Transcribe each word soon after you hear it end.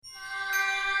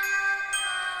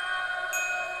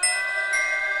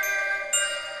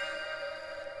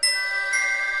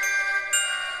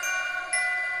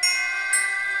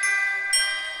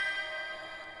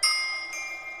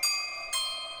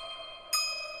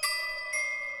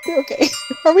Okay.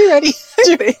 Are we ready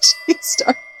to actually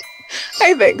start?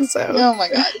 I think so. Oh my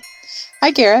God.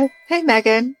 Hi, Kara. Hey,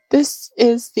 Megan. This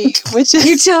is the Witches.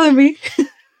 You telling me?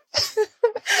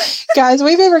 Guys,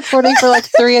 we've been recording for like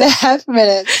 3.5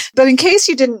 minutes. But in case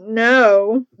you didn't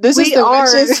know, This is we the are...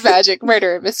 Witches Magic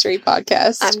Murder Mystery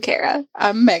Podcast. I'm Kara.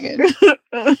 I'm Megan.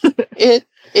 It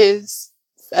is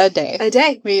a day. A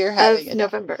day We are having of a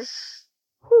November.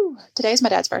 Whew. Today's my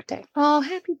dad's birthday. Oh,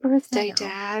 happy birthday, I know.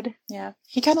 Dad. Yeah.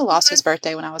 He kind of lost his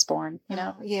birthday when I was born, you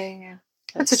know? Oh, yeah.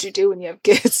 'Cause- That's what you do when you have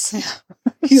kids. Yeah.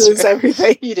 You lose Sure.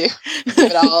 everything. You do. You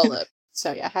give it all up.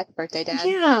 So yeah, happy birthday, Dad.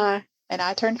 Yeah. And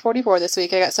I turned 44 this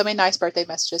week. I got so many nice birthday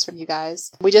messages from you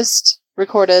guys. We just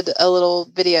recorded a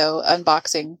little video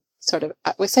unboxing, sort of.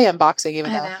 We say unboxing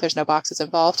even I though know. there's no boxes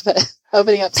involved, but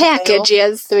opening up some mail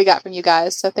Packages. that we got from you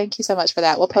guys. So thank you so much for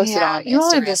that. We'll post it on You all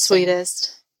are Instagram the soon.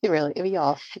 sweetest. You really, we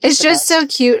all. It's just so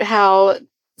cute how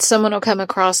someone will come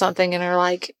across something and are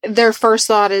like, their first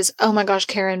thought is, oh my gosh,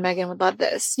 Kara and Megan would love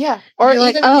this. Yeah. Or You're even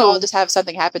like, if oh. y'all just have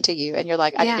something happen to you and you're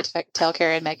like, I Yeah. need to tell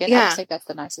Kara and Megan. I Yeah. just think that's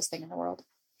the nicest thing in the world.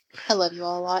 I love you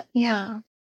all a lot. Yeah.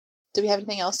 Do we have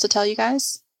anything else to tell you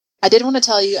guys? I did want to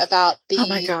tell you about the. Oh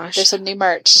my gosh. There's some new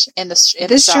merch in the This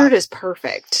the shop. shirt is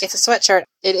perfect. It's a sweatshirt.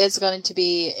 It is going to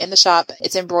be in the shop.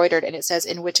 It's embroidered and it says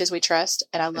 "In Witches We Trust,"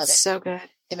 and I love It's it. so good.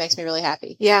 It makes me really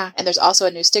happy. Yeah. And there's also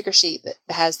a new sticker sheet that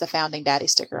has the Founding Daddy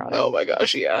sticker on it, my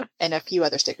gosh, yeah. and a few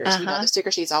other stickers. You know, Uh-huh. the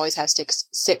sticker sheets always have six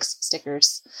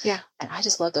stickers. Yeah. And I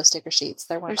just love those sticker sheets.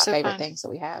 They're one of They're my so favorite fun. things that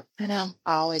we have. I know.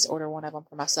 I always order one of them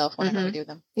for myself whenever we do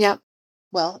them. Yep.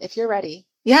 Well, if you're ready,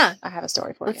 Yeah. I have a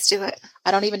story for Let's do it. you.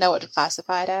 I don't even know what to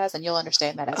classify it as, and you'll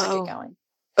understand that as I Oh. get going.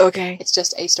 Okay. It's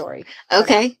just a story.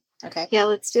 Okay. Okay. Yeah,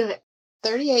 let's do it.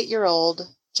 38-year-old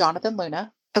Jonathan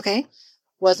Luna Okay.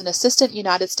 was an assistant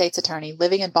United States attorney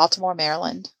living in Baltimore,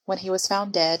 Maryland, when he was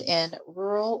found dead in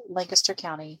rural Lancaster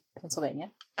County,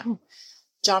 Pennsylvania. Oh.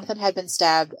 Jonathan had been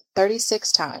stabbed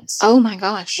 36 times Oh my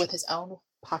gosh. with his own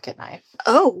pocket knife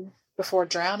Oh. before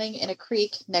drowning in a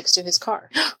creek next to his car.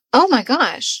 Oh my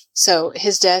gosh. So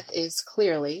his death is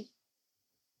clearly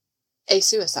a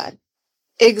suicide,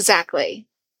 Exactly.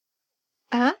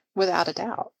 without a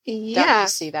doubt. Don't Yeah. you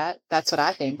see that? That's what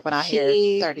I think when I hear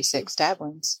He- 36 stab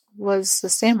wounds. Was the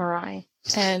samurai.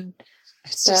 And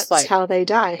It's that's just like, how they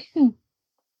die.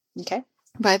 okay.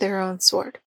 By their own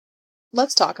sword.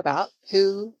 Let's talk about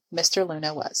who Mr.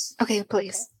 Luna was. Okay,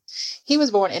 please. He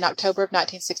was born in October of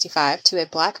 1965 to a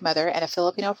black mother and a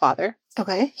Filipino father.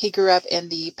 Okay. He grew up in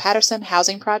the Patterson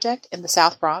Housing Project in the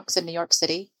South Bronx in New York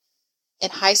City. In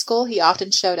high school, he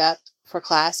often showed up for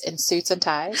class in suits and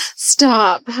ties.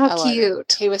 Stop. I How love it.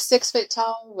 cute. He was 6 foot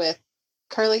tall with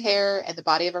curly hair and the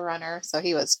body of a runner, so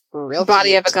he was real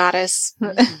Body cute. of a goddess.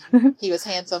 Mhm. He was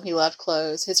handsome. He loved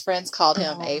clothes. His friends called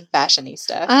him a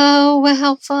fashionista. Oh, well,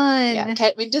 how fun. Yeah,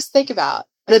 I mean, just think about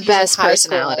The he's in best high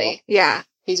personality. school, Yeah.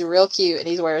 He's real cute, and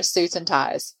he's wearing suits and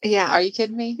ties. Yeah. Are you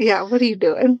kidding me? Yeah. What are you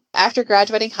doing? After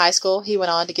graduating high school, he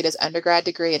went on to get his undergrad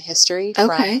degree in history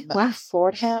Okay, from wow.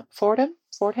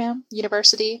 Fordham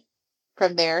University.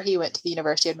 From there, he went to the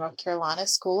University of North Carolina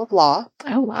School of Law.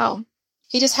 Oh, wow.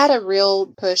 He just had a real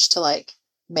push to like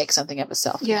make something of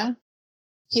himself. you Yeah. know?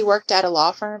 He worked at a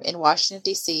law firm in Washington,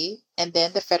 D.C., and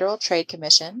then the Federal Trade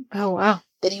Commission. Oh, wow.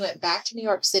 Then he went back to New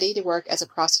York City to work as a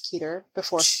prosecutor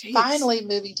before Jeez. finally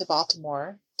moving to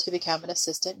Baltimore to become an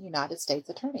assistant United States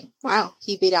attorney. Wow.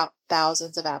 He beat out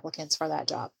thousands of applicants for that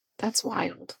job. That's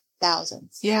wild.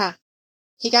 Thousands. Yeah.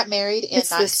 He got married in It's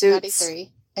the suits.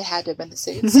 1993. It had to have been the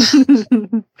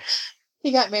suits.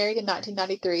 He got married in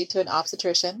 1993 to an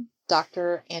obstetrician,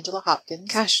 Dr. Angela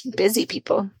Hopkins, Gosh, busy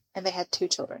people. and they had 2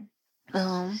 children.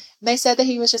 Um, And they said that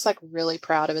he was just like really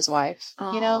proud of his wife,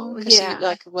 you know, Oh, because yeah. she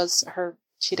like was her.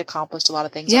 She'd accomplished a lot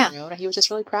of things Yeah. on her own, and he was just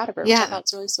really proud of her. Yeah. Which I thought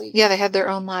was really sweet. yeah, they had their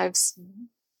own lives.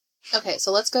 Okay,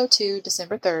 so let's go to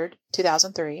December 3rd,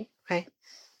 2003. Okay.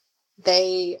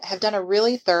 They have done a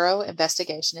really thorough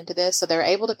investigation into this, so they're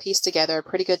able to piece together a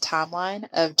pretty good timeline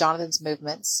of Jonathan's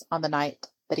movements on the night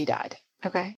that he died.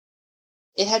 Okay.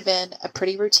 It had been a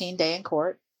pretty routine day in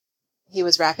court. He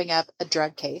was wrapping up a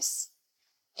drug case,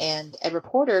 and a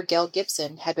reporter, Gail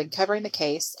Gibson, had been covering the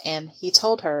case, and he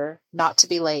told her not to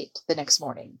be late the next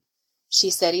morning. She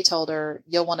said he told her,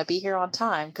 "You'll want to be here on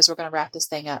time because we're going to wrap this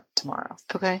thing up tomorrow."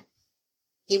 Okay.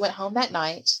 He went home that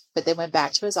night, but then went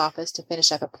back to his office to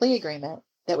finish up a plea agreement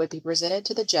that would be presented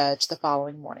to the judge the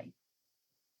following morning.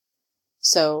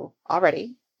 So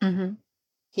already, Mm-hmm.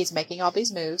 he's making all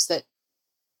these moves that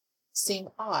seem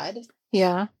odd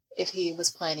Yeah. if he was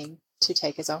planning to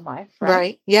take his own life, Right.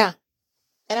 right? Yeah.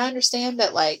 And I understand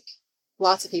that, like,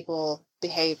 lots of people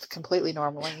behave completely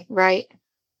normally. Right.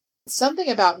 Something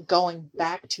about going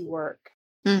back to work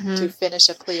to finish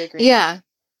a plea agreement. Yeah.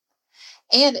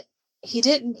 And he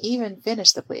didn't even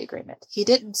finish the plea agreement. He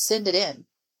didn't send it in.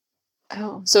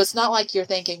 Oh. So it's not like you're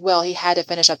thinking, well, he had to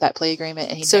finish up that plea agreement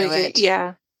and he So knew it.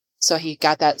 Yeah. So he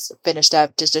got that finished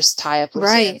up to just tie up loose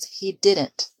ends. He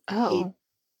didn't. Oh.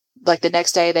 Like the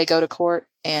next day they go to court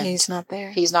and he's not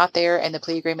there. He's not there and the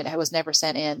plea agreement was never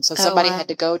sent in. So somebody had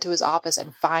to go to his office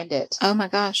and find it. Oh my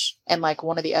gosh. And like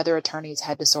one of the other attorneys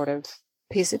had to sort of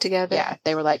piece it together. Yeah.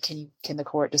 They were like, can the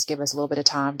court just give us a little bit of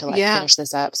time to like finish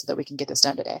this up so that we can get this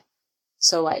done today?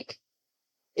 So like,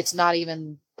 it's not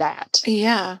even that.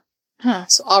 Yeah. Huh.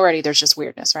 So already there's just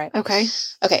weirdness, right? Okay.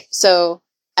 Okay. So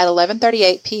at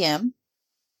 11:38 p.m.,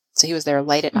 so he was there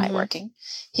late at night working,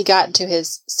 he got into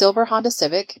his silver Honda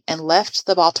Civic and left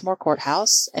the Baltimore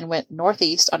courthouse and went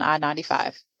northeast on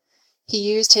I-95. He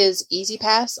used his Easy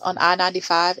Pass on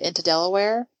I-95 into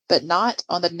Delaware, but not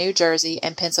on the New Jersey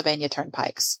and Pennsylvania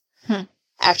turnpikes.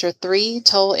 After 3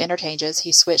 toll interchanges,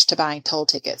 he switched to buying toll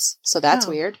tickets. So that's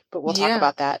weird, but we'll talk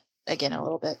about that again in a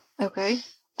little bit. Okay.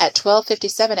 At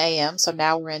 12:57 a.m., so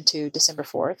now we're into December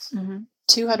 4th,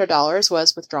 $200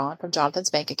 was withdrawn from Jonathan's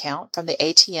bank account from the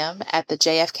ATM at the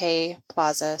JFK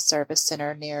Plaza Service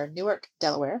Center near Newark,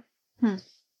 Delaware.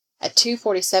 At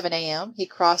 2:47 a.m., he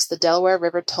crossed the Delaware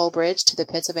River Toll Bridge to the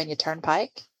Pennsylvania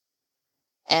Turnpike.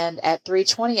 And at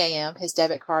 3:20 a.m., his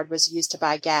debit card was used to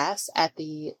buy gas at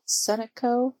the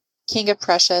Sunoco King of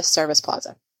Prussia Service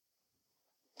Plaza.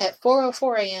 At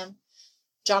 4:04 a.m.,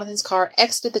 Jonathan's car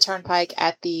exited the turnpike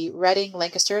at the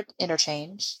Reading-Lancaster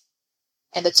interchange,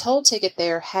 and the toll ticket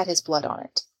there had his blood on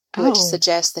it, which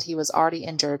suggests that he was already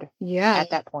injured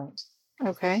at that point.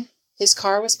 Okay. His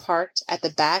car was parked at the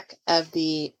back of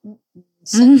the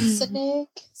Cincinnati,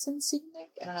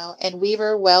 I don't know, and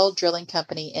Weaver Well Drilling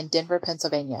Company in Denver,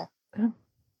 Pennsylvania,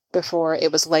 before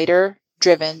it was later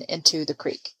driven into the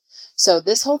creek. So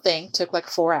this whole thing took like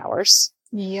 4 hours.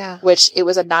 Yeah. Which it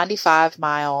was a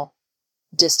 95-mile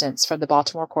distance from the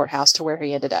Baltimore courthouse to where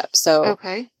he ended up. So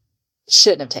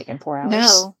shouldn't have taken 4 hours.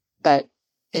 No. But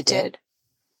it did.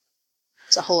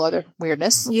 It's a whole other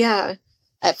weirdness. Yeah.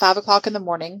 At 5 o'clock in the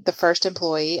morning, the first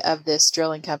employee of this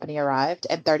drilling company arrived,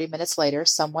 and 30 minutes later,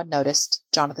 someone noticed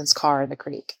Jonathan's car in the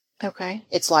creek. Okay.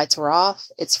 Its lights were off.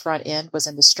 Its front end was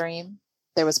in the stream.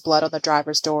 There was blood on the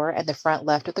driver's door and the front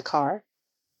left of the car.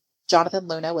 Jonathan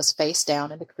Luna was face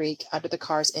down in the creek under the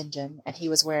car's engine, and he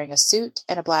was wearing a suit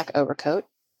and a black overcoat.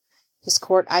 His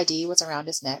court ID was around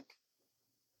his neck.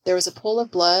 There was a pool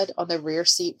of blood on the rear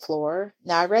seat floor.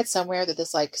 Now, I read somewhere that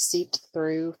this, like, seeped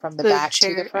through from the back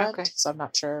to the front, so I'm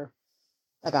not sure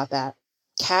about that.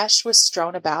 Cash was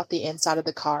strewn about the inside of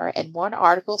the car, and one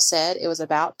article said it was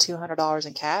about $200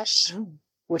 in cash,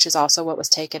 which is also what was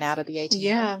taken out of the ATM.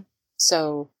 Yeah.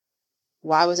 So,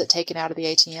 why was it taken out of the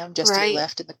ATM? Just to be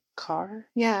left in the car?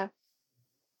 Yeah.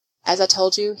 As I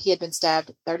told you, he had been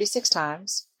stabbed 36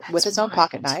 times with his own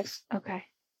pocket knife. Okay.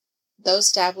 Those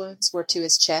stab wounds were to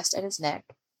his chest and his neck.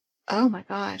 Oh my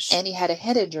gosh. And he had a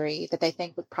head injury that they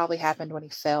think would probably happened when he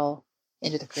fell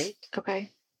into the creek.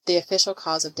 Okay. The official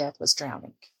cause of death was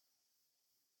drowning.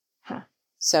 Huh.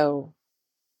 So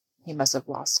he must have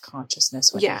lost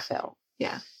consciousness when he fell.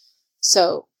 Yeah.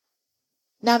 So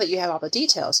now that you have all the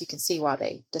details, you can see why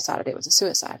they decided it was a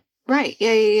suicide. Right.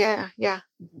 Yeah.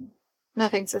 Mm-hmm.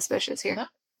 Nothing suspicious here. No.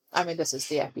 I mean, this is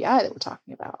the FBI that we're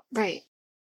talking about. Right.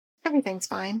 Everything's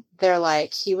fine. They're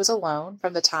like, he was alone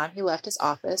from the time he left his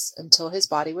office until his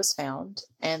body was found,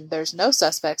 and there's no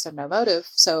suspects and no motive,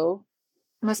 so...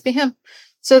 Must be him.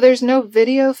 So there's no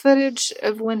video footage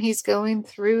of when he's going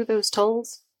through those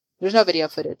tolls? There's no video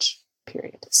footage,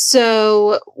 period.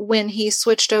 So when he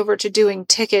switched over to doing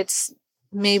tickets,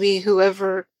 maybe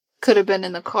whoever could have been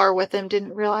in the car with him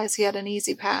didn't realize he had an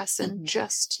Easy Pass and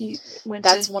just went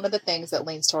That's one of the things that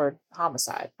leans toward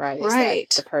homicide, right? Is right.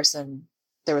 That the person...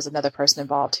 There was another person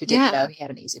involved who didn't know he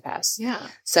had an Easy Pass. Yeah.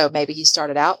 So maybe he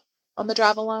started out on the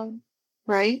drive alone.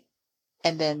 Right.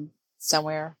 And then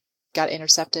somewhere got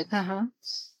intercepted. Uh-huh.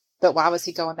 But why was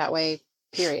he going that way,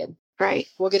 period? Right.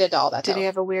 We'll get into all that. Did he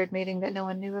have a weird meeting that no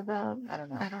one knew about? I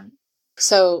don't know.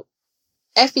 So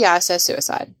FBI says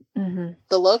suicide. Mm-hmm.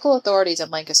 The local authorities in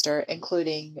Lancaster,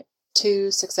 including 2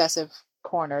 successive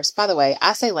coroners. By the way,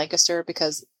 I say Lancaster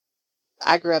because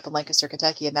I grew up in Lancaster,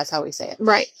 Kentucky, and that's how we say it.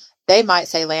 Right. They might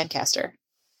say Lancaster.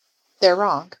 They're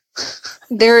wrong.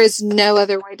 There is no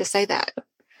other way to say that.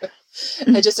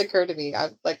 It just occurred to me.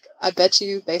 I bet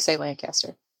you they say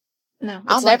Lancaster. No,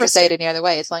 I'll never say it any other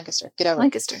way. It's Lancaster. Get over it.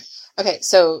 Lancaster. Okay,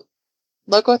 so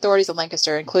local authorities in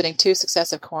Lancaster, including 2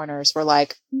 successive coroners, were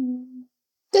like,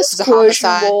 this is a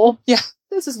homicide. Yeah,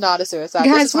 this is not a suicide.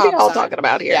 Guys, this is what are y'all talking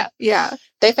about here? Yeah.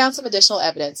 They found some additional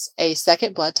evidence, a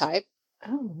second blood type,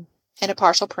 Oh. in a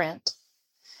partial print.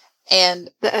 And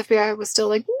the FBI was still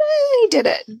like, nah, he did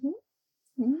it.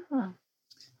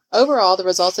 Overall, the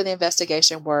results of the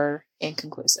investigation were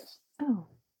inconclusive. Oh.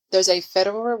 There's a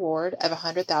federal reward of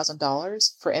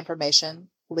 $100,000 for information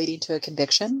leading to a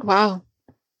conviction. Wow.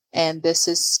 And this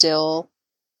is still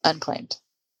unclaimed.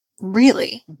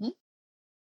 Really?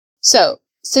 So,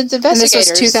 since investigators...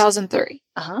 And this was 2003.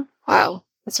 Uh-huh. Wow.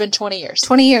 It's been 20 years.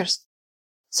 20 years.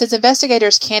 Since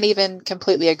investigators can't even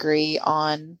completely agree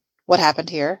on what happened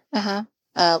here,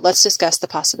 let's discuss the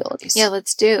possibilities. Yeah,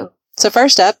 let's do. So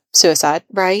first up, suicide.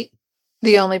 Right?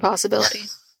 The only possibility.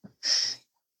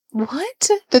 What?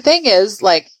 The thing is,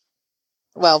 like,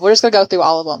 well, we're just going to go through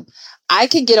all of them. I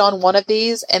can get on one of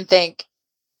these and think,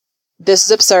 this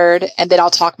is absurd, and then I'll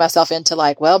talk myself into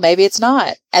like, well, maybe it's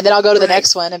not. And then I'll go to the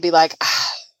next one and be like,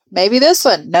 maybe this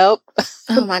one. Nope.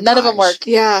 Oh my None of them work.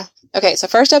 Yeah. Okay, so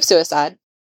first up, suicide.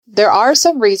 There are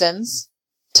some reasons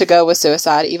to go with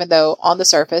suicide, even though on the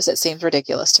surface it seems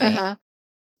ridiculous to me.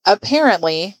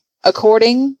 Apparently,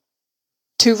 according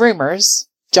to rumors,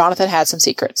 Jonathan had some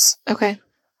secrets. Okay.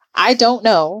 I don't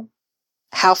know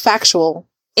how factual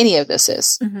any of this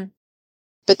is,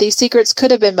 but these secrets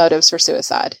could have been motives for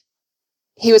suicide.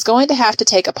 He was going to have to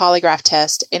take a polygraph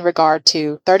test in regard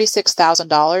to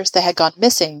 $36,000 that had gone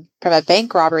missing from a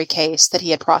bank robbery case that he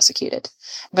had prosecuted.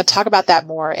 I'm going to talk about that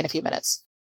more in a few minutes.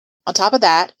 On top of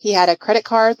that, he had a credit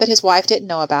card that his wife didn't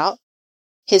know about.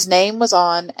 His name was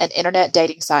on an internet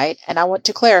dating site, and I want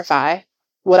to clarify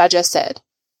what I just said.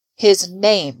 His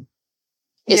name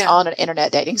is on an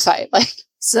internet dating site. Like,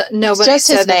 so nobody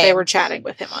said that they were chatting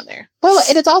with him on there. Well,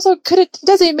 and it's also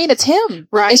doesn't even mean it's him.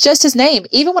 Right. It's just his name.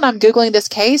 Even when I'm Googling this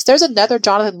case, there's another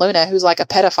Jonathan Luna who's like a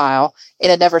pedophile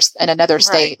in another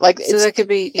state. Like, so that could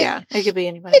be, it could be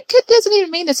anybody. Doesn't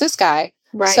even mean it's this guy.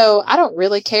 Right. So I don't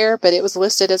really care, but it was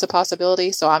listed as a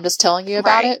possibility. So I'm just telling you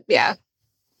about it. Yeah.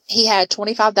 He had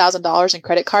 $25,000 in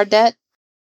credit card debt.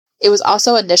 It was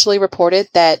also initially reported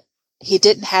that he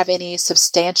didn't have any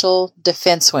substantial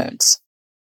defense wounds,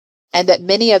 and that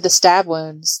many of the stab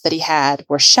wounds that he had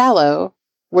were shallow,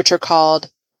 which are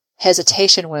called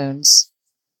hesitation wounds.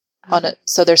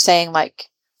 So they're saying, like,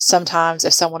 sometimes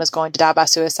if someone is going to die by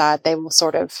suicide, they will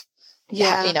sort of,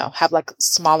 have like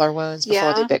smaller wounds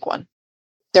before the big one.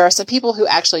 There are some people who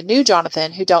actually knew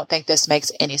Jonathan who don't think this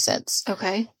makes any sense.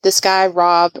 Okay. This guy,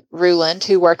 Rob Ruland,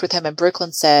 who worked with him in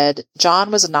Brooklyn, said John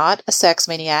was not a sex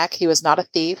maniac. He was not a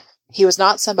thief. He was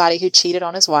not somebody who cheated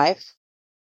on his wife.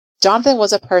 Jonathan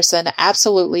was a person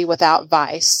absolutely without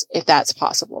vice, if that's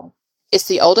possible. It's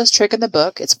the oldest trick in the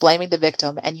book. It's blaming the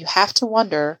victim, and you have to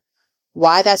wonder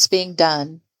why that's being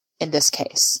done in this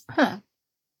case.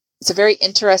 It's a very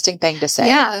interesting thing to say.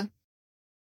 Yeah.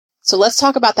 So let's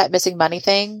talk about that missing money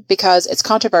thing, because it's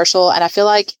controversial, and I feel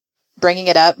like bringing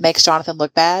it up makes Jonathan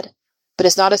look bad, but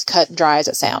it's not as cut and dry as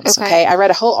it sounds. Okay. I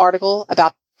read a whole article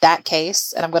about that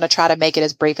case, and I'm going to try to make it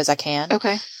as brief as I can.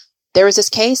 Okay. There was this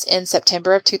case in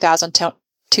September of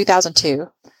 2002.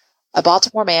 A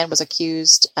Baltimore man was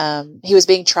accused. He was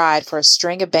being tried for a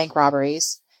string of bank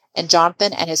robberies, and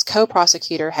Jonathan and his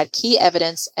co-prosecutor had key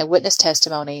evidence and witness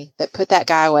testimony that put that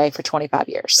guy away for 25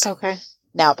 years. Okay.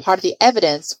 Now, part of the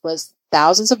evidence was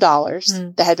thousands of dollars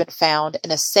that had been found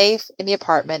in a safe in the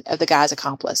apartment of the guy's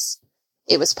accomplice.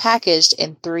 It was packaged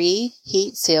in 3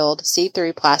 heat-sealed,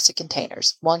 see-through plastic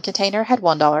containers. One container had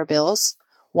 $1 bills,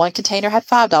 one container had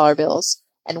 $5 bills,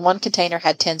 and one container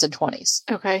had 10s and 20s.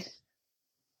 Okay.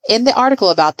 In the article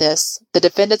about this, the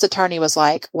defendant's attorney was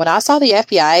like, when I saw the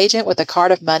FBI agent with a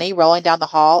cart of money rolling down the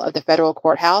hall of the federal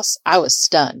courthouse, I was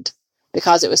stunned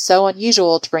because it was so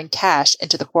unusual to bring cash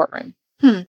into the courtroom.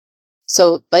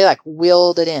 So they like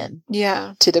wheeled it in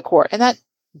to the court. And that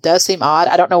does seem odd.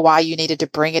 I don't know why you needed to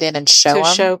bring it in and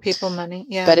show people money.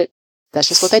 Yeah. But that's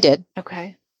just what they did.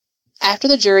 Okay. After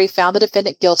the jury found the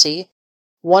defendant guilty,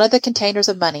 one of the containers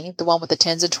of money, the one with the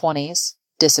 10s and 20s,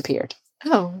 disappeared.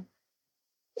 Oh.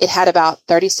 It had about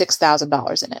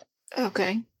 $36,000 in it.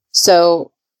 Okay.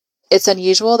 So it's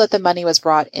unusual that the money was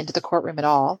brought into the courtroom at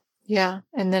all. Yeah.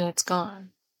 And then it's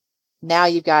gone. Now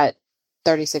you've got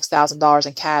 $36,000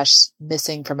 in cash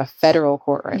missing from a federal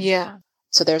courtroom. Yeah.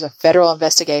 So there's a federal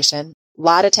investigation.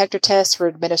 Lie detector tests were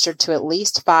administered to at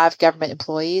least 5 government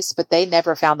employees, but they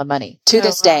never found the money. To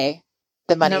this day,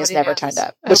 the money has never turned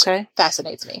up, which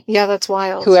fascinates me. Yeah, that's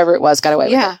wild. Whoever it was got away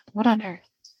with it. Yeah. What on earth?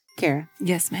 Kara,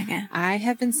 Yes, Megan. I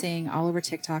have been seeing all over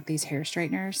TikTok these hair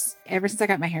straighteners. Ever since I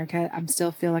got my hair cut, I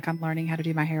still feel like I'm learning how to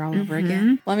do my hair all over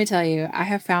again. Let me tell you, I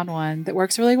have found one that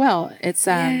works really well. It's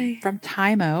from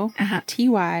Tymo,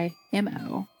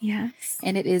 Tymo. Yes.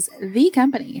 And it is the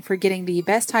company for getting the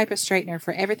best type of straightener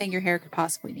for everything your hair could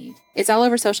possibly need. It's all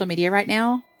over social media right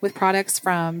now with products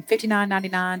from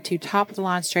 $59.99 to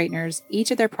top-of-the-line straighteners.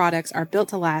 Each of their products are built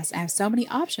to last and have so many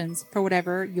options for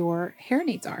whatever your hair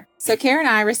needs are. So Kara and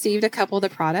I received a couple of the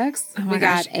products. Oh my we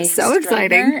gosh, got a so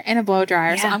exciting. and a blow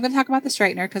dryer. Yeah. So I'm going to talk about the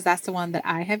straightener because that's the one that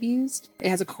I have used. It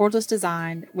has a cordless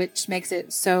design, which makes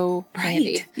it so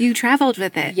handy. You traveled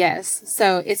with it. Yes.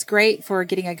 So it's great for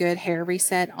getting a good hair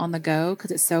reset on the go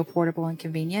because it's so portable and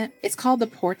convenient. It's called the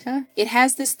Porta. It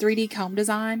has this 3D comb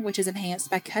design, which is enhanced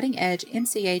by cutting edge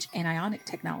MCH and ionic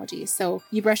technology. So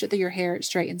you brush it through your hair, it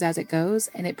straightens as it goes,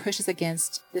 and it pushes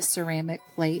against this ceramic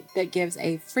plate that gives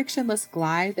a frictionless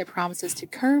glide that promises to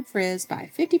curb frizz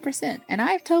by 50%. And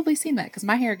I've totally seen that because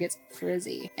my hair gets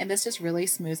frizzy, and this just really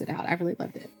smooths it out. I really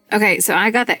loved it. Okay, so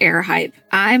I got the Air Hype.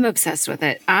 I'm obsessed with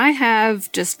it. I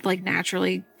have just like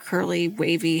naturally curly,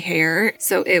 wavy hair.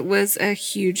 So it was a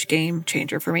huge game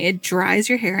changer for me. It dries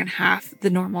your hair in half the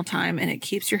normal time and it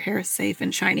keeps your hair safe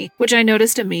and shiny, which I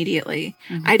noticed immediately.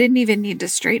 I didn't even need to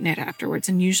straighten it afterwards.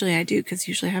 And usually I do because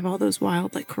usually I have all those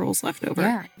wild like curls left over.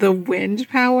 Yeah. The wind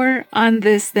power on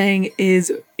this thing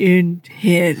is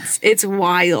intense. It's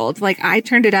wild. Like I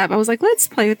turned it up. I was like, let's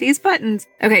play with these buttons.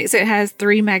 Okay. So it has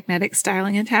 3 magnetic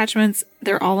styling attachments.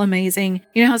 They're all amazing.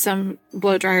 You know how some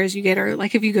blow dryers you get are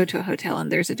like if you go to a hotel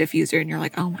and there's a diffuser and you're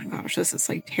like, oh my gosh, this is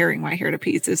like tearing my hair to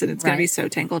pieces and it's going to be so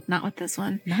tangled. Not with this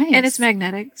one. Nice. And it's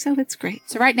magnetic. So it's great.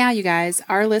 So right now, you guys,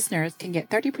 our listeners can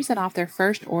get 30% off their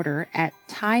first order at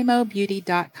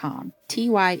tymobeauty.com,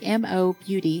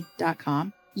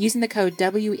 TYMObeauty.com, using the code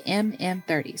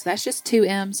WMM30. So that's just 2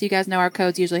 M's. You guys know our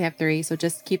codes usually have 3, so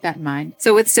just keep that in mind.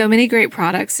 So with so many great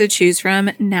products to choose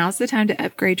from, now's the time to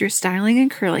upgrade your styling and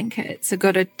curling kit. So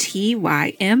go to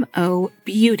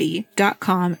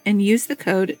TYMObeauty.com and use the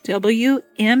code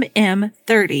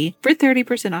WMM30 for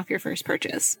 30% off your first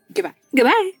purchase. Goodbye.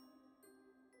 Goodbye.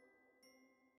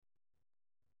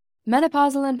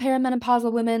 Menopausal and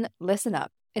perimenopausal women, listen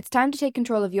up. It's time to take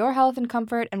control of your health and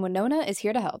comfort, and Winona is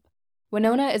here to help.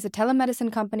 Winona is a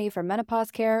telemedicine company for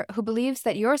menopause care who believes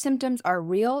that your symptoms are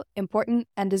real, important,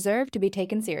 and deserve to be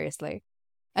taken seriously.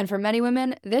 And for many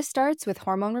women, this starts with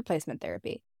hormone replacement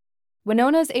therapy.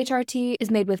 Winona's HRT is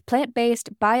made with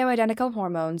plant-based, bioidentical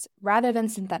hormones rather than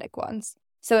synthetic ones,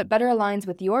 so it better aligns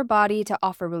with your body to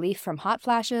offer relief from hot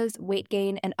flashes, weight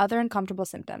gain, and other uncomfortable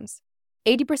symptoms.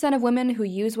 80% of women who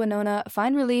use Winona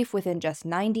find relief within just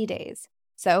 90 days.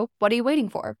 So, what are you waiting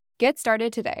for? Get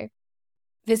started today.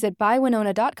 Visit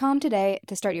buywinona.com today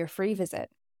to start your free visit.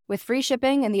 With free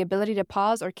shipping and the ability to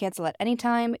pause or cancel at any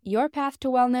time, your path to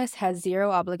wellness has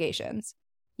 0 obligations.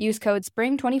 Use code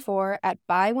SPRING24 at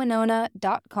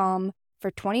buywinona.com for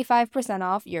 25%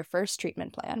 off your first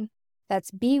treatment plan.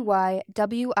 That's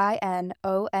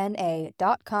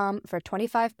BYWINONA.com for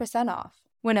 25% off.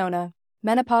 Winona,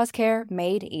 menopause care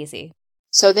made easy.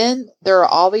 So then there are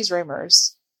all these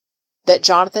rumors that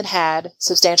Jonathan had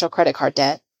substantial credit card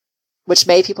debt, which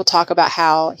made people talk about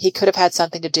how he could have had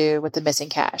something to do with the missing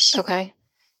cash. Okay.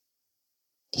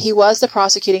 He was the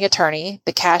prosecuting attorney.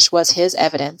 The cash was his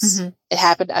evidence. It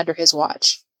happened under his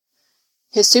watch.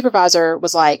 His supervisor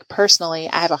was like, personally,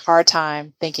 I have a hard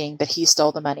time thinking that he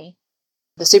stole the money.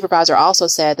 The supervisor also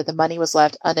said that the money was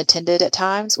left unattended at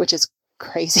times, which is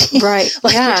crazy. Right.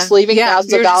 Like you're just leaving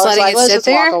thousands of dollars. Like, let's just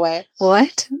walk away.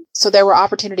 What? So there were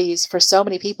opportunities for so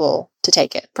many people to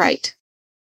take it. Right.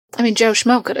 I mean, Joe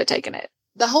Schmo could have taken it.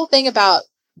 The whole thing about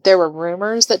there were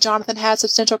rumors that Jonathan had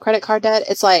substantial credit card debt.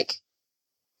 It's like,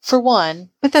 for one,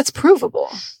 But that's provable.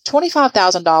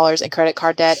 $25,000 in credit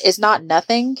card debt is not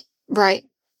nothing, Right.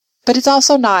 but it's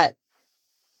also not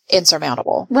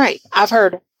insurmountable. Right. I've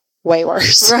heard way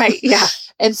worse. Right. Yeah.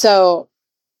 And so,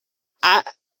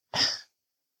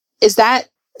 is that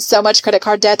so much credit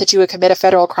card debt that you would commit a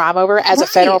federal crime over as a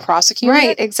federal prosecutor?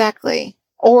 Right. Exactly.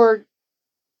 Or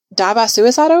die by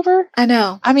suicide over? I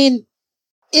know. I mean,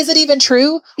 is it even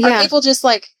true? Yeah. Are people just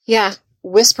like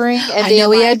whispering and I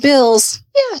know being he had bills.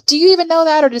 Yeah. Do you even know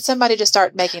that? Or did somebody just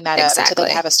start making that up until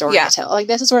they have a story to tell? Like,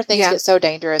 this is where things get so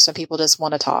dangerous when people just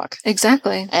want to talk.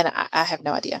 Exactly. And I have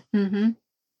no idea.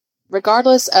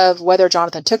 Regardless of whether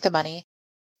Jonathan took the money,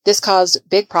 this caused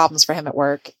big problems for him at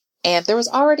work. And there was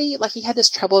already, like, he had this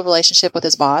troubled relationship with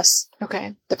his boss.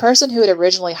 Okay. The person who had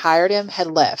originally hired him had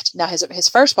left. Now, his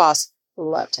first boss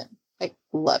loved him. Like,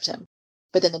 loved him.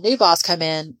 But then the new boss come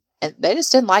in and they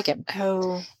just didn't like him.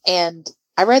 Oh. And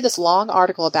I read this long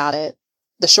article about it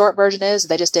The short version is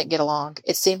they just didn't get along.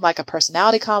 It seemed like a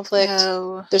personality conflict.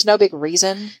 No. There's no big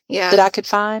reason Yeah. that I could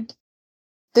find.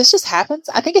 This just happens.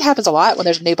 I think it happens a lot when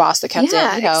there's a new boss that comes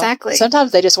in. You know, exactly.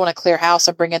 Sometimes they just want to clear house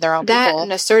and bring in their own people.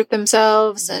 And assert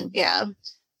themselves. And yeah.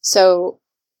 So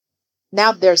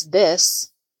now there's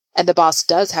this, and the boss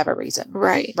does have a reason.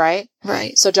 Right. Right?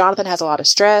 Right. So Jonathan has a lot of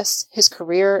stress. His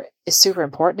career is super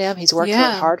important to him. He's worked really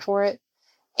hard for it.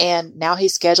 And now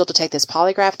he's scheduled to take this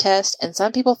polygraph test. And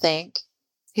some people think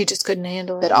he just couldn't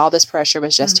handle it. That all this pressure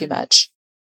was just too much.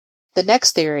 The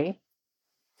next theory.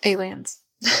 Aliens.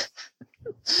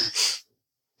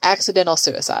 Accidental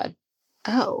suicide.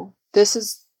 Oh. This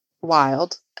is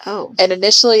wild. Oh. And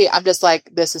initially, I'm just like,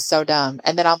 this is so dumb.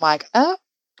 And then I'm like,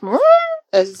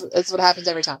 it's what happens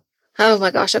every time. Oh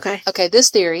my gosh. Okay. Okay. This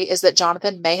theory is that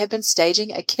Jonathan may have been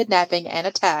staging a kidnapping and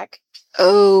attack.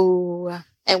 Oh.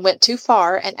 And went too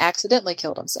far and accidentally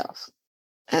killed himself.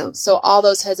 Oh. So all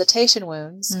those hesitation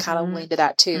wounds kind of lean to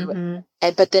that too.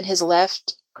 But then his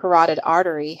left carotid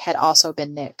artery had also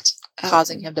been nicked,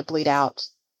 causing him to bleed out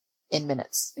in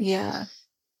minutes. Yeah.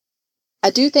 I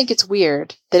do think it's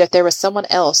weird that if there was someone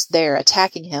else there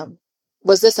attacking him,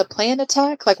 was this a planned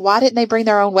attack? Like, why didn't they bring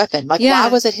their own weapon? Like, why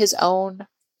was it his own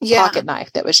pocket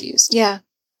knife that was used? Yeah.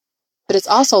 But it's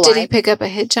also Did he pick up a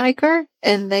hitchhiker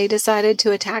and they decided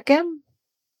to attack him?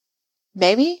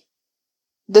 Maybe.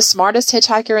 The smartest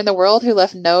hitchhiker in the world who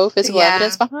left no physical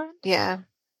evidence behind? Yeah.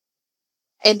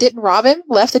 And didn't rob him?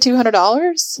 Left the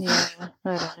 $200? Yeah.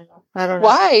 I don't know.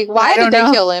 Why? Why did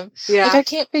they kill him? Yeah. Like, I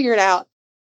can't figure it out.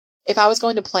 If I was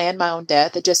going to plan my own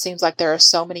death, it just seems like there are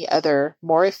so many other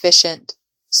more efficient,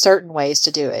 certain ways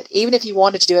to do it. Even if you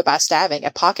wanted to do it by stabbing,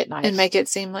 a pocket knife. And make it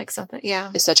seem like something.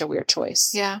 Yeah. Is such a weird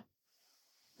choice. Yeah.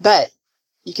 But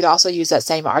you could also use that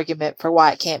same argument for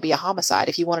why it can't be a homicide.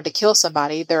 If you wanted to kill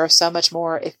somebody, there are so much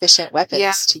more efficient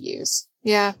weapons to use.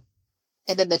 Yeah.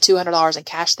 And then the $200 in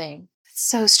cash thing. It's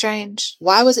so strange.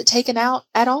 Why was it taken out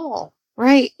at all?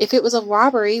 Right. If it was a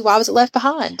robbery, why was it left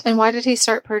behind? And why did he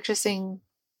start purchasing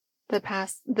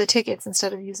the tickets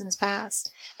instead of using his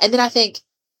pass? And then I think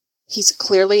he's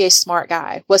clearly a smart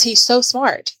guy. Was he so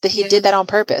smart that he did that on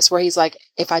purpose, where he's like,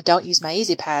 if I don't use my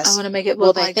Easy Pass, I want to make it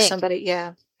look like somebody.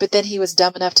 Yeah. But then he was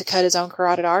dumb enough to cut his own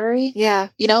carotid artery. Yeah.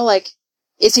 You know, like,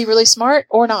 is he really smart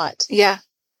or not? Yeah.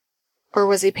 Or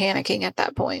was he panicking at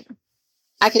that point?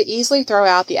 I could easily throw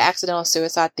out the accidental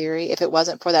suicide theory if it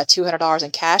wasn't for that $200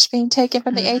 in cash being taken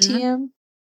from the ATM.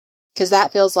 Because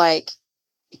that feels like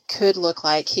it could look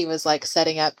like he was like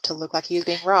setting up to look like he was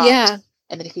being robbed. Yeah.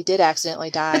 And then if he did accidentally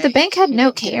die. But the bank had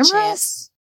no cameras?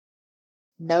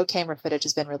 No camera footage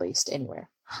has been released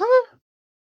anywhere. Huh?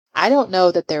 I don't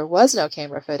know that there was no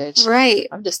camera footage. Right.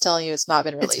 I'm just telling you it's not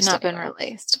been released. It's not been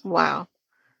released. Wow.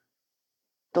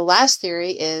 The last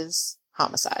theory is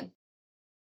homicide.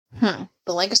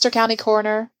 The Lancaster County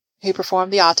coroner who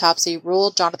performed the autopsy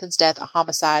ruled Jonathan's death a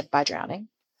homicide by drowning.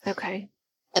 Okay.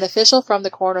 An official from the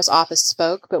coroner's office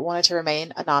spoke but wanted to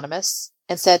remain anonymous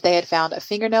and said they had found a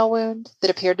fingernail wound that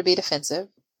appeared to be defensive.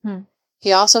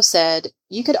 He also said,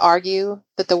 you could argue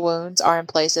that the wounds are in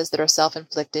places that are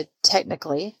self-inflicted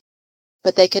technically,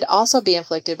 but they could also be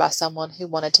inflicted by someone who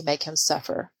wanted to make him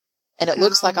suffer. And it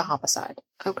looks like a homicide.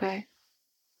 Okay.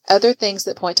 Other things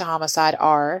that point to homicide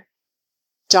are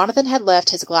Jonathan had left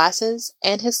his glasses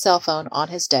and his cell phone on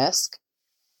his desk,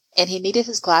 and he needed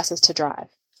his glasses to drive.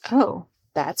 Oh.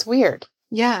 That's weird.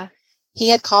 Yeah. He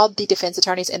had called the defense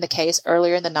attorneys in the case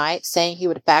earlier in the night saying he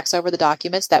would fax over the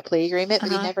documents, that plea agreement,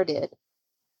 but he never did.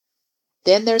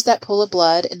 Then there's that pool of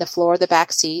blood in the floor of the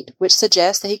back seat, which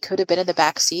suggests that he could have been in the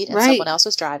back seat and someone else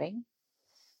was driving.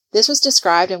 This was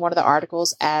described in one of the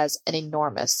articles as an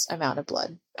enormous amount of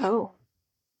blood. Oh.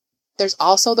 There's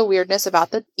also the weirdness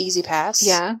about the Easy Pass.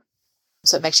 Yeah.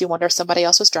 So it makes you wonder if somebody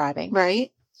else was driving.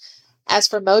 Right. As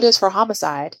for motives for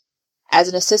homicide, as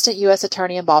an assistant U.S.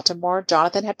 attorney in Baltimore,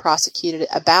 Jonathan had prosecuted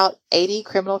about 80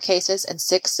 criminal cases and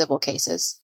 6 civil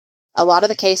cases. A lot of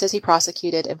the cases he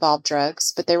prosecuted involved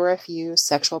drugs, but there were a few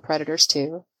sexual predators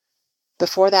too.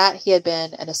 Before that, he had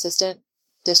been an assistant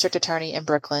district attorney in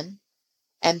Brooklyn,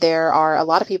 and there are a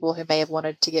lot of people who may have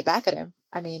wanted to get back at him.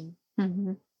 I mean,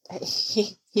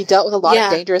 he dealt with a lot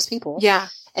of dangerous people. Yeah.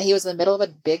 And he was in the middle of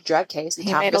a big drug case.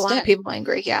 He made a lot of people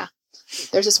angry, yeah.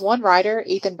 There's this one writer,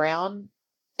 Ethan Brown,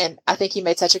 and I think he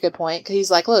made such a good point, because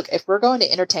he's like, look, if we're going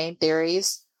to entertain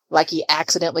theories like he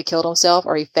accidentally killed himself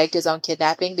or he faked his own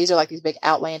kidnapping, these are like these big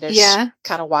outlandish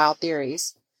kind of wild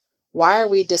theories. Why are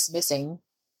we dismissing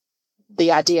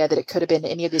the idea that it could have been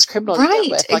any of these criminals he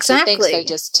dealt with? Like, exactly. He thinks they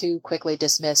just too quickly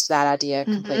dismissed that idea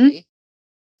completely.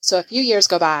 So a few years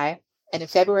go by, And in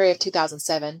February of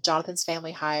 2007, Jonathan's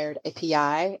family hired a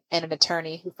PI and an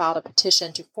attorney who filed a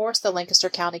petition to force the Lancaster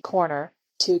County coroner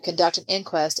to conduct an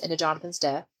inquest into Jonathan's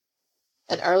death.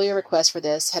 An earlier request for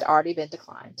this had already been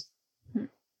declined.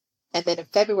 And then in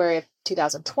February of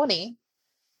 2020,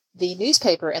 the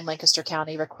newspaper in Lancaster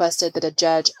County requested that a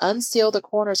judge unseal the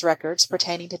coroner's records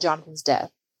pertaining to Jonathan's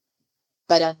death.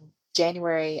 But in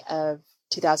January of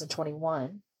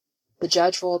 2021, the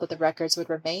judge ruled that the records would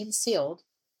remain sealed,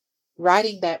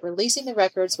 writing that releasing the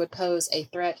records would pose a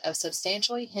threat of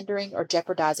substantially hindering or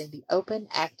jeopardizing the open,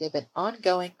 active, and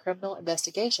ongoing criminal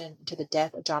investigation into the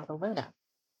death of Jonathan Luna.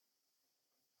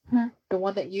 The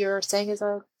one that you're saying is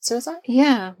a suicide?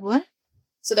 Yeah. What?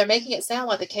 So they're making it sound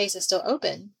like the case is still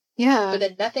open. Yeah. But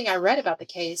then nothing I read about the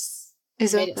case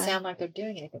Is made open. it sound like they're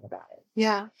doing anything about it.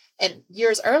 Yeah. And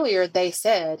years earlier, they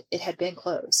said it had been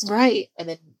closed. Right. And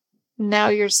then Now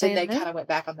you're saying they that? kind of went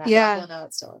back on that. Yeah. Well, no,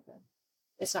 it's still open.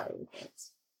 It's not really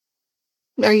closed.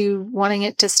 Are you wanting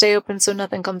it to stay open so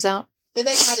nothing comes out? Then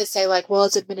they kind of say, like, well,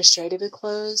 it's administratively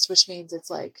closed, which means it's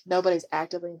like nobody's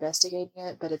actively investigating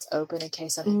it, but it's open in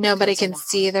case something Nobody comes can along.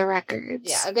 see the records.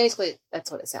 Yeah, and basically,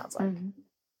 that's what it sounds like. Mhm.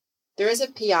 There is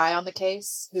a PI on the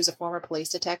case who's a former police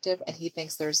detective, and he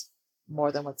thinks there's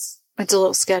more than what's... It's a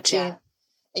little sketchy. Yeah.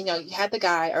 And, you had the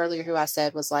guy earlier who I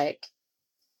said was like,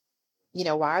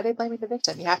 why are they blaming the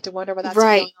victim? You have to wonder what that's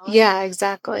Right. going on. Yeah,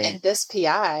 exactly. And this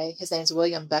PI, his name's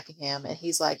William Buckingham, and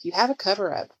he's like, you have a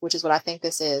cover-up, which is what I think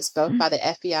this is, both by the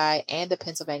FBI and the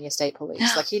Pennsylvania State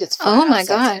Police. Like, he just... Oh my says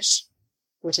it, gosh.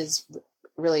 which is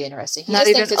really interesting. He Not just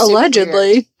even thinks it's super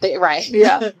allegedly. weird. Right.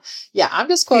 Yeah. Yeah, I'm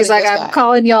just quoting He's like, this I'm guy.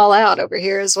 calling y'all out over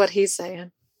here, is what he's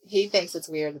saying. He thinks it's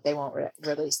weird that they won't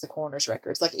release the coroner's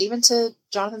records. Like, even to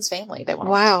Jonathan's family, they won't.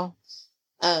 Wow.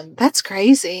 That's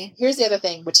crazy. Here's the other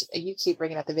thing, which you keep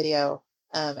bringing up the video.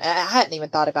 And I hadn't even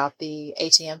thought about the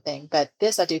ATM thing, but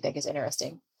this I do think is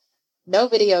interesting. No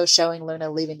video showing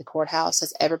Luna leaving the courthouse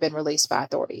has ever been released by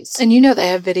authorities. And they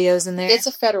have videos in there. It's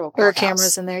a federal or courthouse.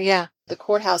 cameras in there, yeah. The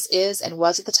courthouse is and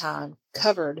was at the time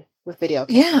covered with video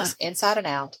cameras inside and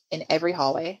out in every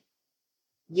hallway.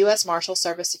 U.S. Marshal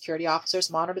Service security officers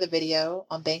monitor the video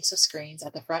on banks of screens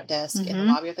at the front desk in the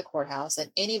lobby of the courthouse, and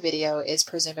any video is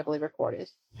presumably recorded.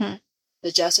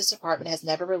 The Justice Department has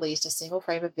never released a single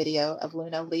frame of video of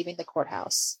Luna leaving the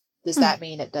courthouse. Does that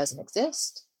mean it doesn't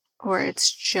exist? Or it's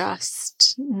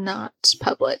just not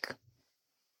public.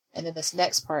 And then this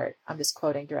next part, I'm just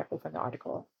quoting directly from the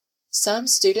article. Some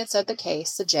students of the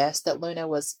case suggest that Luna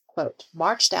was, quote,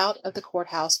 marched out of the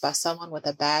courthouse by someone with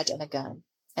a badge and a gun.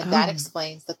 And that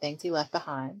explains the things he left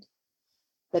behind.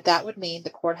 But that would mean the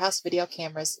courthouse video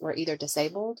cameras were either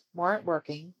disabled, weren't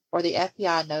working, or the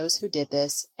FBI knows who did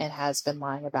this and has been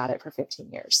lying about it for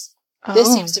 15 years.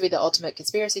 This seems to be the ultimate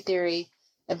conspiracy theory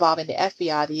involving the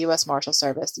FBI, the U.S. Marshal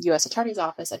Service, the U.S. Attorney's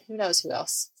Office, and who knows who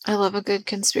else. I love a good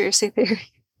conspiracy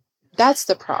theory. That's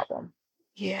the problem.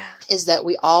 Yeah. Is that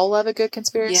we all love a good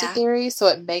conspiracy theory, so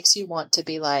it makes you want to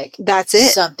be like, that's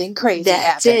it. Something crazy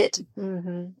That's happened. it.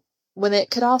 Mm-hmm. When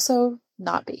it could also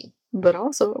not be. But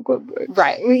also,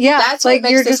 right. Yeah. That's like what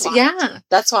makes you're this just, wild.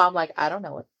 That's why I'm like, I don't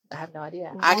know. I have no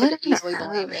idea. I could easily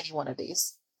believe any one of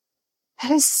these.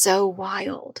 That is so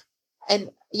wild.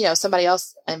 And, somebody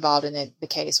else involved in the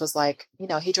case was like,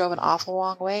 he drove an awful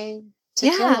long way to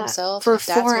kill himself. For if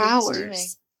that's 4 what he was hours. doing.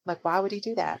 Like, why would he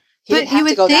do that? But you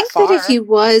would think that if he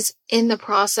was in the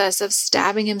process of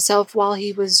stabbing himself while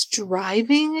he was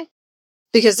driving,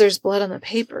 because there's blood on the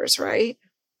papers, right?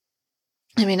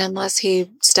 I mean, unless he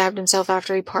stabbed himself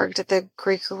after he parked at the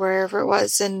creek or wherever it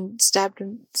was and stabbed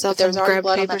himself. But there was and already grabbed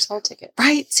blood papers. on that toll ticket.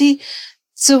 Right. See,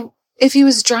 so if he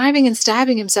was driving and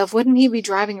stabbing himself, wouldn't he be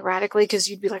driving erratically? Because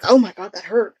you'd be like, oh my God, that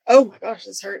hurt. Oh my gosh,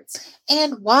 this hurts.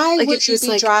 And why Like, would if you it's be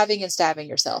like- driving and stabbing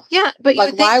yourself? Yeah, but you Like,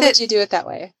 would think why that would you do it that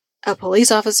way? a police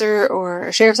officer or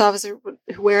a sheriff's officer,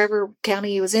 wherever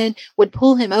county he was in, would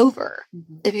pull him over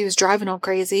if he was driving all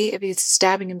crazy, if he's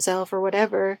stabbing himself or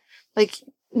whatever. Like,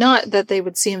 not that they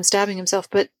would see him stabbing himself,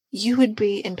 but you would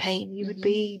be in pain. You would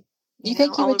be, You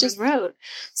think he all would over just- the road.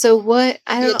 So what?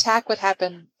 I The don't. attack would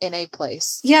happen in a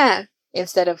place Yeah,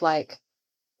 instead of like,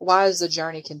 why is the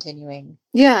journey continuing?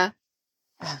 yeah.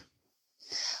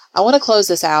 I want to close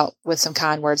this out with some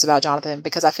kind words about Jonathan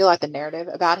because I feel like the narrative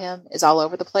about him is all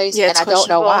over the place, Yeah, and it's I don't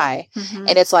know questionable. why. Mhm.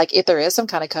 And it's like, if there is some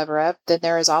kind of cover up, then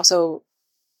there is also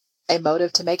a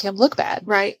motive to make him look bad.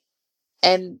 Right.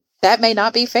 And that may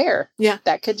not be fair. Yeah.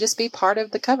 That could just be part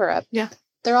of the cover up. Yeah.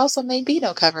 there also may be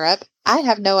no cover up. I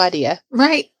have no idea.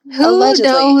 Right. Who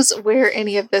Allegedly. knows where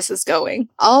any of this is going?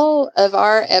 All of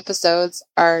our episodes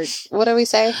are, what do we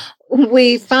say?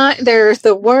 We find there's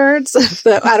the words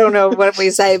that I don't know what we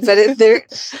say, but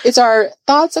It's our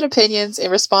thoughts and opinions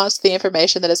in response to the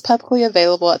information that is publicly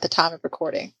available at the time of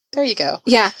recording. There you go.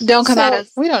 yeah, don't come at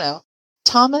us. We don't know.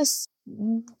 Thomas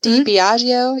D.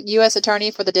 Biagio, U.S.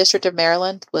 Attorney for the District of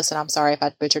Maryland. Listen, I'm sorry if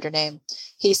I butchered your name.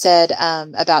 He said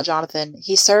about Jonathan,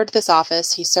 he served this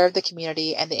office, he served the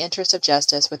community and the interest of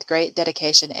justice with great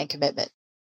dedication and commitment.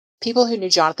 People who knew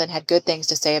Jonathan had good things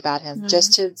to say about him.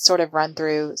 Just to sort of run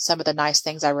through some of the nice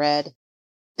things I read,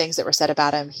 things that were said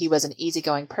about him. He was an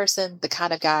easygoing person, the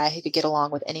kind of guy who could get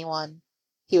along with anyone.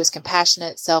 He was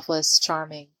compassionate, selfless,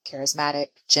 charming, charismatic,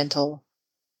 gentle.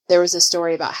 There was a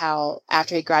story about how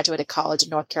after he graduated college in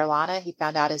North Carolina, he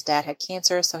found out his dad had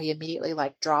cancer. So he immediately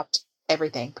dropped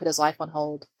everything, put his life on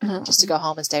hold just to go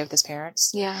home and stay with his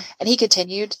parents. Yeah. And he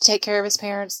continued to take care of his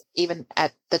parents. Even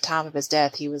at the time of his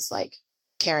death, he was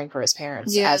caring for his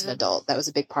parents as an adult. That was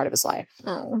a big part of his life.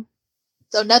 Oh.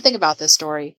 So nothing about this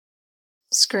story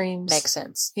Screams. makes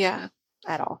sense Yeah.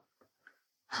 at all.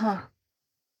 Huh.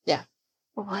 Yeah.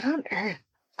 What on earth?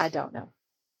 I don't know.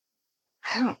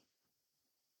 I don't.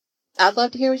 I'd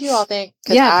love to hear what you all think.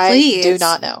 'Cause Yeah, I please. do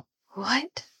not know.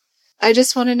 What? I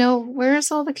just want to know, where's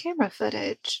all the camera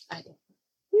footage? I do.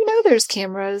 You know there's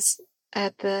cameras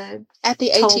at the At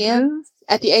the toll ATM? booth?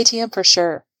 At the ATM for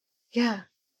sure. Yeah.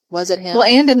 Was it him? Well,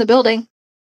 and in the building.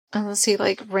 Unless he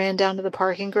ran down to the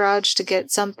parking garage to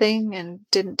get something and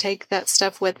didn't take that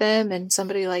stuff with him, and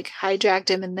somebody hijacked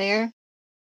him in there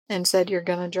and said, you're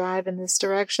going to drive in this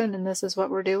direction and this is what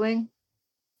we're doing.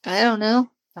 I don't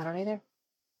know. I don't either.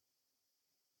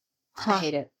 Huh. I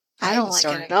hate it. I hate don't the like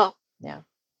story. it at all. Yeah.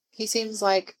 He seems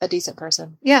like a decent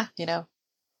person, Yeah.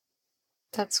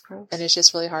 That's gross. And it's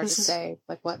just really hard This to is- say,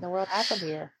 what in the world happened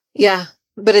here? Yeah.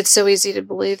 But it's so easy to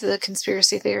believe the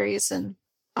conspiracy theories and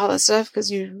all that stuff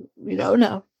because you don't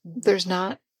know. There's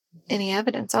not any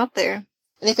evidence out there.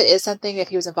 And if it is something, if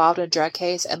he was involved in a drug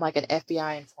case and an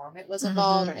FBI informant was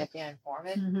involved or an FBI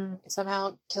informant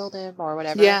somehow killed him or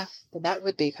whatever, Yeah. then that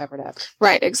would be covered up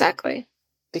Right. Exactly.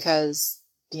 because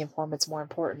the informant's more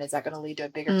important. Is that going to lead to a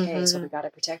bigger case? So we got to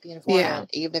protect the informant,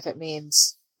 even if it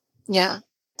means Yeah.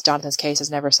 Jonathan's case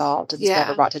is never solved and it's Yeah.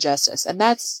 never brought to justice. And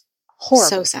that's horrible.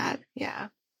 So sad. Yeah.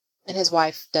 And his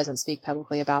wife doesn't speak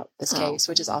publicly about this Oh. case,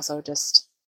 which is also just...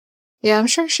 Yeah, I'm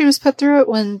sure she was put through it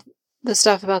when the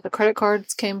stuff about the credit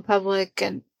cards came public.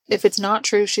 And if it's not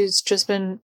true, she's just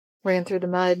been ran through the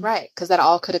mud. Right, because that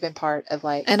all could have been part of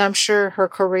And I'm sure her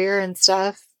career and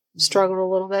stuff struggled a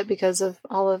little bit because of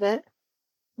all of it.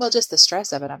 Well, just the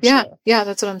stress of it, I'm Yeah. sure. Yeah,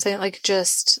 that's what I'm saying.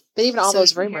 But even all So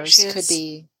those here rumors she could is.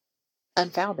 be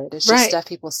unfounded. It's just Right. stuff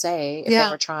people say if Yeah.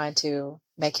 they were trying to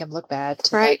make him look bad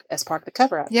to, Right. as part of the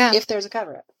cover-up. Yeah. If there's a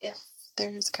cover-up. If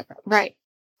there's a cover-up. Right.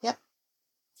 Yep.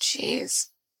 Jeez.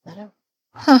 I know.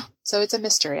 Huh. So it's a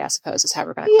mystery, I suppose, is how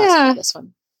we're going to Yeah. classify this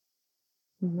one.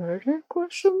 Murder?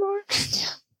 Question mark?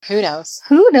 Who knows?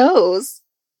 Who knows?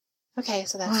 Okay,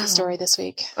 so that's Wow. the story this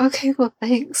week. Okay, well,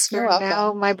 thanks You're for welcome.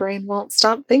 now. My brain won't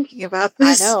stop thinking about I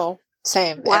this. know.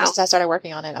 Same. Wow. Ever since I started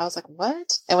working on it, I was like,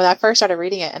 what? And when I first started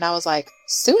reading it, and I was like,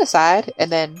 suicide.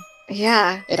 And then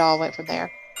Yeah. it all went from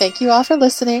there. Thank you all for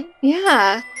listening.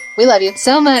 Yeah. We love you.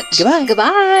 So much. Goodbye.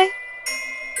 Goodbye.